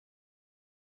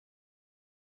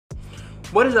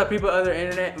What is up, people of the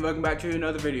internet, and welcome back to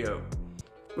another video.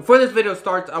 Before this video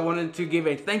starts, I wanted to give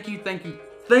a thank you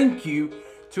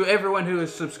to everyone who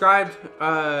has subscribed.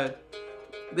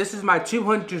 This is my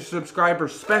 200 subscriber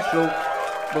special.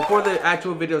 Before the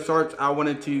actual video starts, I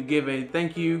wanted to give a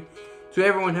thank you to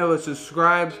everyone who has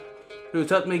subscribed, who has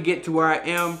helped me get to where I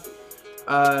am.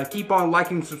 Keep on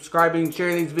liking, subscribing,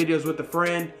 sharing these videos with a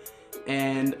friend,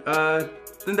 and I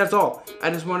think that's all.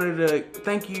 I just wanted to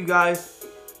thank you guys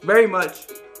very much,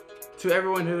 to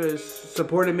everyone who has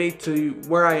supported me to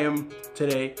where I am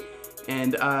today,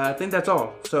 and I think that's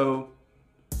all. So,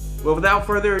 well, without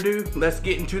further ado, let's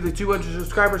get into the 200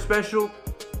 subscriber special,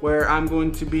 where I'm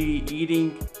going to be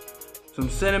eating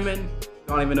some cinnamon.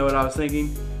 I don't even know what I was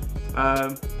thinking,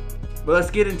 but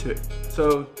let's get into it.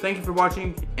 So, thank you for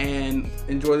watching, and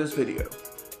enjoy this video.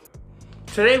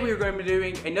 Today we are going to be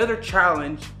doing another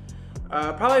challenge,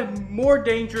 probably more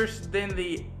dangerous than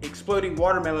the exploding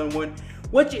watermelon one,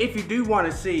 which, if you do want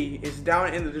to see, is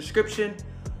down in the description.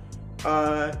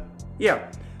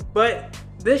 Yeah, but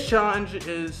this challenge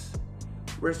is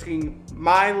risking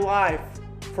my life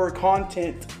for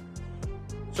content,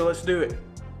 so let's do it.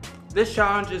 This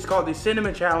challenge is called the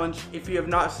Cinnamon Challenge. If you have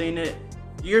not seen it,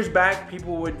 years back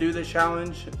people would do this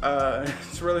challenge.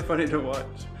 It's really funny to watch.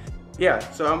 Yeah,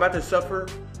 so I'm about to suffer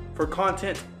for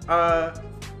content.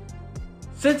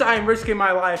 Since I am risking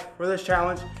my life for this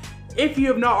challenge, if you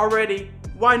have not already,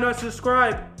 why not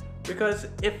subscribe? Because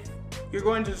if you're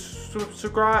going to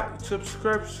subscribe,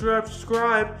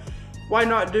 why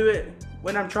not do it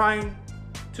when I'm trying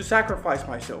to sacrifice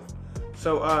myself?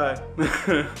 So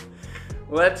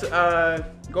let's go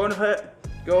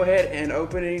ahead and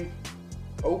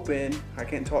open, I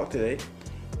can't talk today,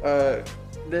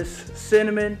 this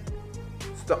cinnamon.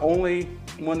 It's the only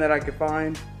one that I could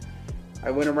find. I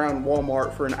went around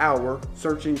Walmart for an hour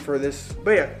searching for this,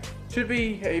 but yeah, should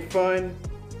be a fun,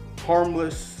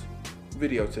 harmless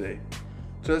video today.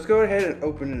 So let's go ahead and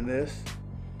open this.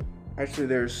 Actually,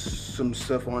 there's some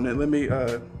stuff on it. Let me,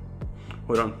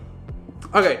 hold on.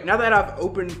 Okay, now that I've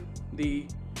opened the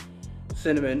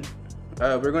cinnamon,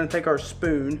 we're gonna take our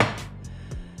spoon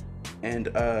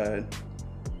and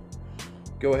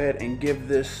go ahead and give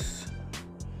this,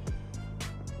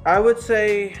 I would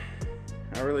say,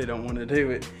 I really don't want to do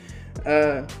it.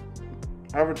 I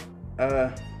would,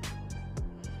 a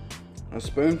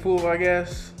spoonful, I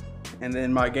guess. And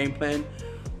then my game plan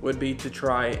would be to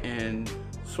try and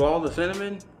swallow the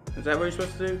cinnamon. Is that what you're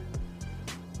supposed to do?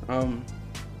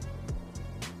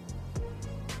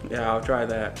 Yeah, I'll try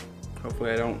that.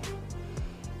 Hopefully I don't.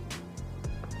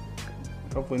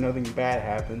 Hopefully nothing bad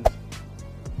happens.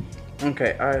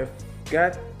 Okay, I've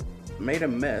made a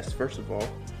mess, first of all.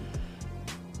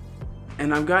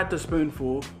 And I've got the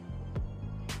spoonful,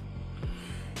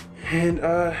 and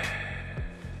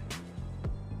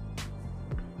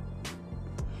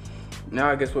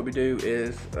now I guess what we do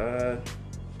is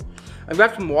I've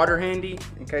got some water handy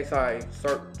in case I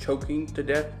start choking to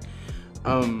death.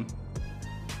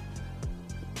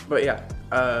 But yeah,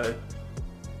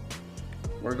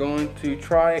 we're going to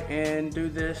try and do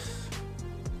this.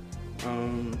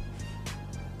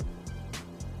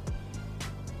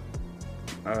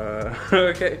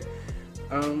 Okay.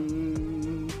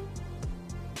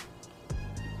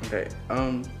 Okay.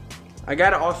 I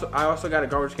also got a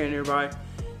garbage can nearby.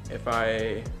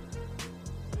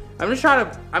 I'm just trying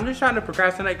to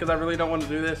procrastinate because I really don't want to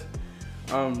do this.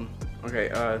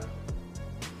 Okay.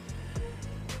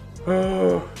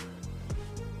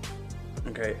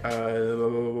 Okay.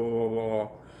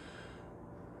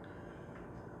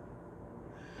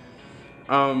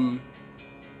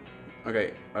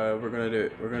 Okay, we're gonna do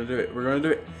it.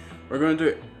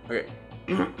 Okay.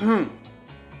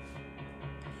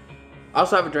 I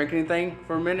also haven't drank anything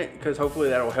for a minute because hopefully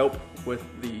that'll help with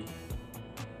the.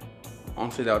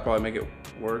 Honestly, that would probably make it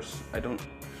worse. I don't.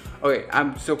 Okay,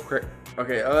 I'm still correct.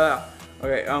 Okay.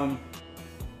 Okay. Oh.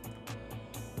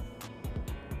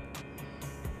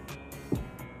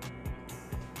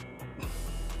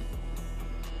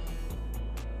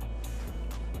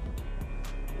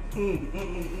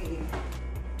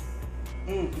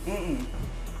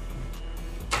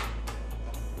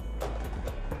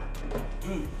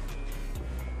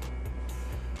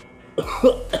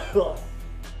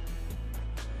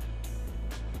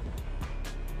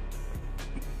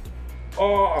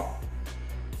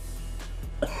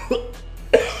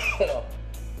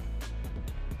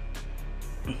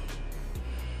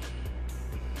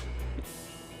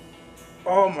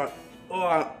 Oh my.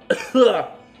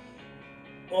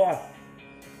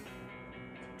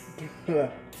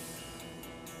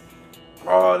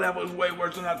 Oh, that was way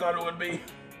worse than I thought it would be.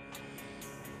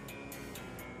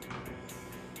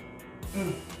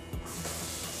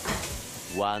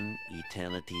 One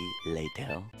eternity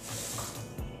later.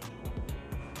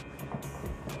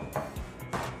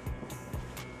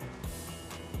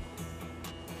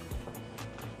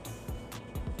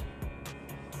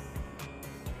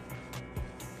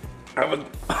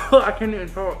 I can't even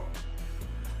talk.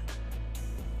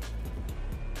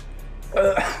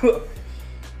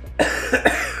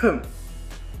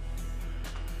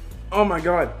 Oh my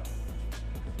god.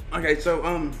 Okay,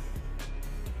 so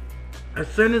as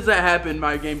soon as that happened,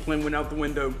 my game plan went out the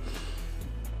window.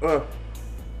 I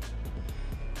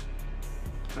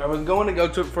was going to go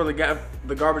for the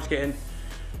garbage can,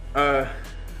 but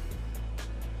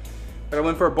I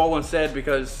went for a bowl instead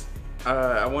because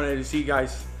I wanted to see you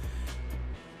guys.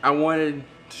 I wanted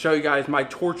to show you guys my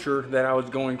torture that I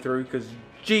was going through, because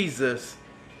Jesus,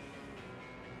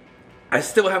 I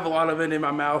still have a lot of it in my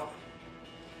mouth.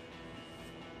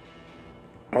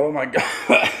 Oh my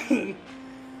god.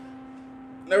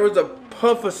 There was a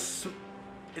puff of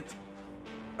it's,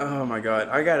 oh my god.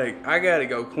 I gotta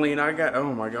go clean.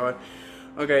 Oh my god.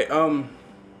 Okay,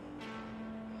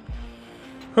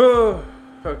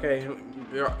 okay.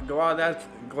 Glad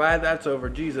that's over.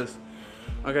 Jesus.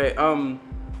 Okay,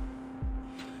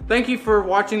 thank you for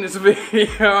watching this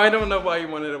video. I don't know why you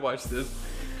wanted to watch this,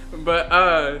 but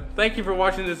thank you for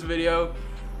watching this video.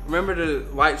 Remember to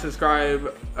like,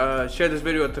 subscribe, share this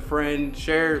video with a friend,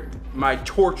 share my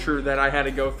torture that I had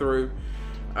to go through.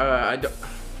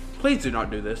 Please do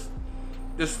not do this.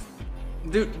 Just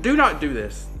do not do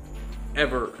this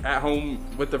ever at home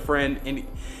with a friend. And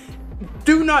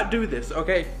do not do this,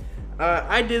 okay?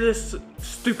 I did this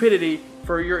stupidity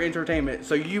for your entertainment,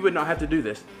 so you would not have to do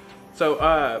this.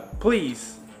 So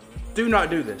please do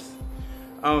not do this.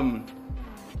 I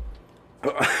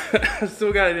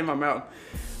still got it in my mouth.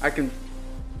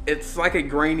 It's like a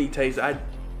grainy taste.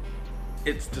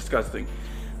 It's disgusting.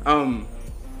 If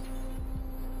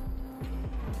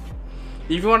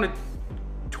you want to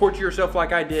torture yourself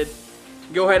like I did,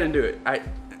 go ahead and do it.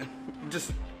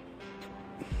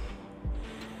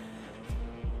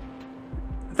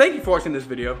 Thank you for watching this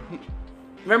video.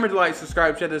 Remember to like,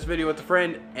 subscribe, share this video with a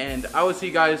friend, and I will see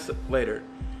you guys later.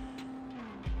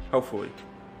 Hopefully.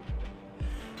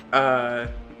 Bye.